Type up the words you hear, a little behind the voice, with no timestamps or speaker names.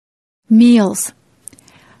Meals.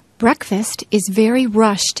 Breakfast is very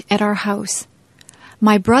rushed at our house.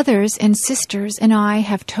 My brothers and sisters and I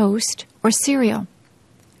have toast or cereal.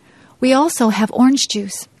 We also have orange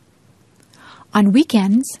juice. On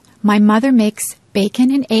weekends, my mother makes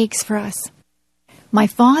bacon and eggs for us. My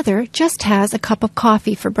father just has a cup of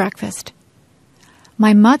coffee for breakfast.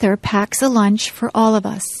 My mother packs a lunch for all of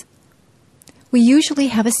us. We usually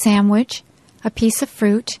have a sandwich, a piece of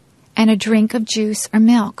fruit, and a drink of juice or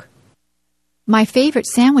milk. My favorite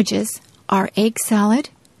sandwiches are egg salad,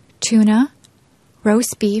 tuna,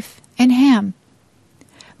 roast beef, and ham.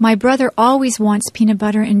 My brother always wants peanut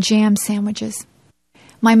butter and jam sandwiches.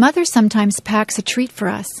 My mother sometimes packs a treat for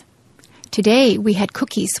us. Today we had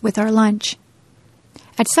cookies with our lunch.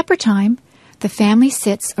 At supper time, the family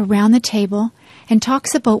sits around the table and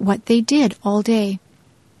talks about what they did all day.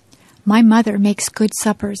 My mother makes good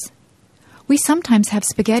suppers. We sometimes have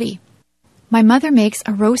spaghetti. My mother makes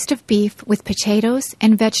a roast of beef with potatoes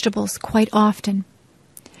and vegetables quite often.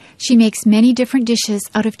 She makes many different dishes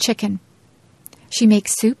out of chicken. She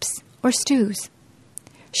makes soups or stews.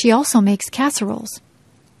 She also makes casseroles.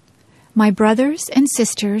 My brothers and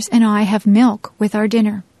sisters and I have milk with our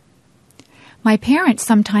dinner. My parents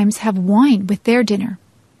sometimes have wine with their dinner.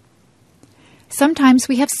 Sometimes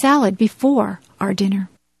we have salad before our dinner.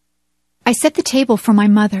 I set the table for my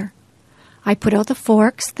mother. I put out the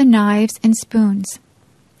forks, the knives, and spoons.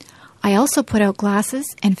 I also put out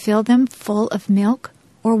glasses and fill them full of milk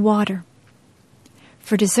or water.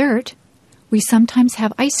 For dessert, we sometimes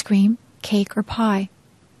have ice cream, cake, or pie.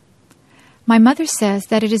 My mother says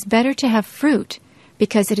that it is better to have fruit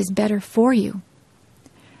because it is better for you.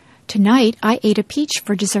 Tonight, I ate a peach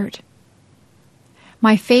for dessert.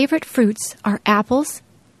 My favorite fruits are apples,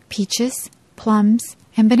 peaches, plums,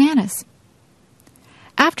 and bananas.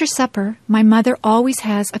 After supper, my mother always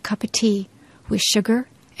has a cup of tea with sugar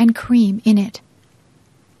and cream in it.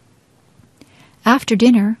 After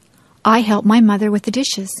dinner, I help my mother with the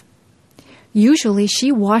dishes. Usually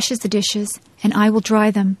she washes the dishes and I will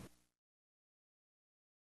dry them.